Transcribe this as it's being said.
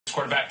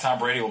Quarterback Tom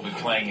Brady will be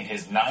playing in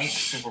his 9th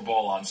Super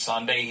Bowl on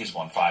Sunday. He's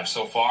won 5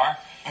 so far.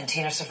 And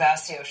Tina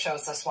Cervasio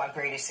shows us why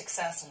Brady's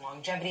success and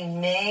longevity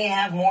may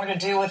have more to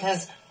do with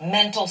his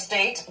mental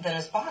state than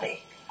his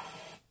body.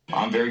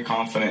 I'm very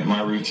confident in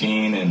my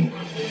routine, and,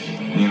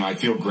 I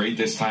feel great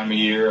this time of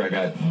year. I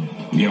got,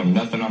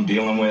 nothing I'm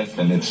dealing with,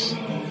 and it's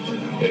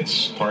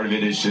part of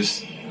it is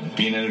just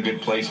being in a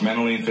good place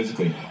mentally and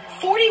physically.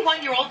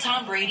 41-year-old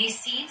Tom Brady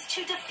seems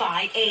to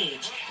defy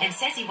age and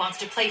says he wants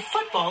to play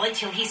football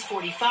until he's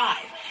 45.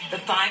 The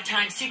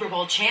 5-time Super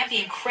Bowl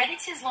champion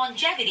credits his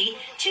longevity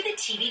to the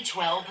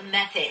TB12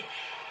 method.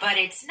 But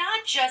it's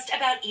not just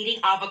about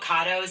eating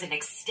avocados and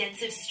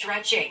extensive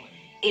stretching.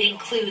 It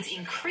includes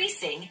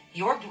increasing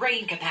your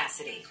brain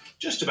capacity.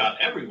 Just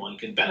about everyone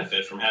can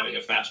benefit from having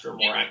a faster,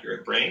 more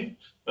accurate brain.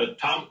 But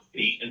Tom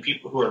and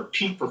people who are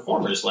peak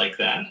performers like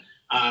that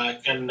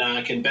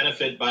can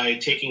benefit by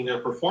taking their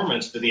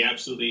performance to the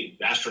absolutely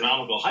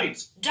astronomical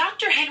heights.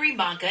 Dr. Henry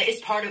Nahncke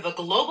is part of a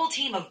global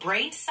team of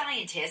brain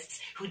scientists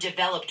who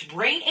developed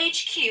Brain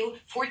HQ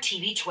for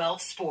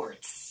TB12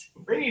 sports.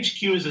 Brain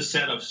HQ is a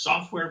set of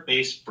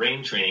software-based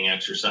brain training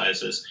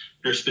exercises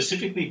that are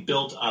specifically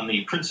built on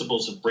the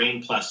principles of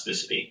brain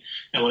plasticity.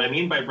 And what I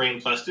mean by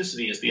brain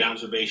plasticity is the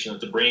observation that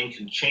the brain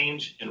can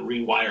change and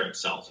rewire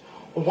itself.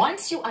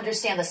 Once you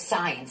understand the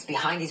science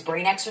behind these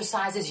brain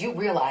exercises, you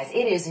realize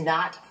it is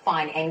not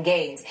fun and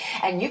games.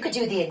 And you could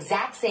do the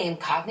exact same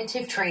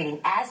cognitive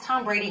training as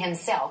Tom Brady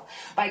himself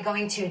by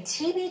going to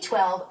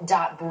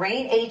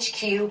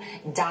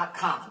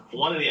tb12.brainhq.com.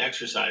 One of the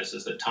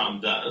exercises that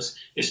Tom does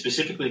is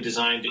specifically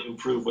designed to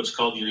improve what's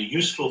called your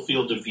useful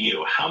field of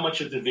view, how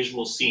much of the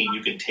visual scene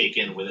you can take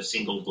in with a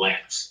single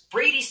glance.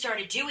 Brady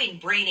started doing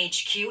Brain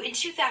HQ in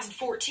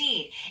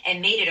 2014 and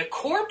made it a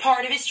core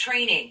part of his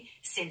training.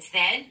 Since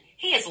then,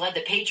 he has led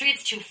the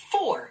Patriots to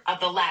 4 of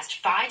the last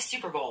 5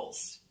 Super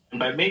Bowls. And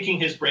by making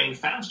his brain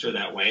faster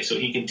that way so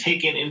he can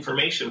take in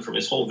information from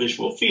his whole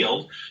visual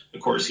field,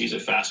 of course, he's a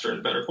faster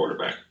and better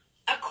quarterback.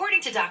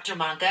 According to Dr.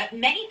 Nahncke,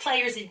 many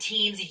players and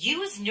teams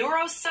use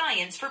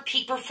neuroscience for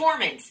peak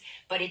performance,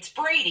 but it's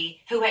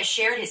Brady who has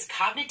shared his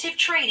cognitive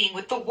training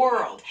with the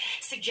world,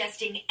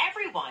 suggesting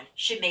everyone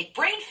should make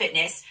brain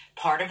fitness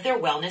part of their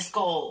wellness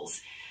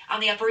goals. On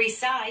the Upper East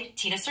Side,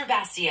 Tina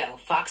Cervasio,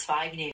 Fox 5 News.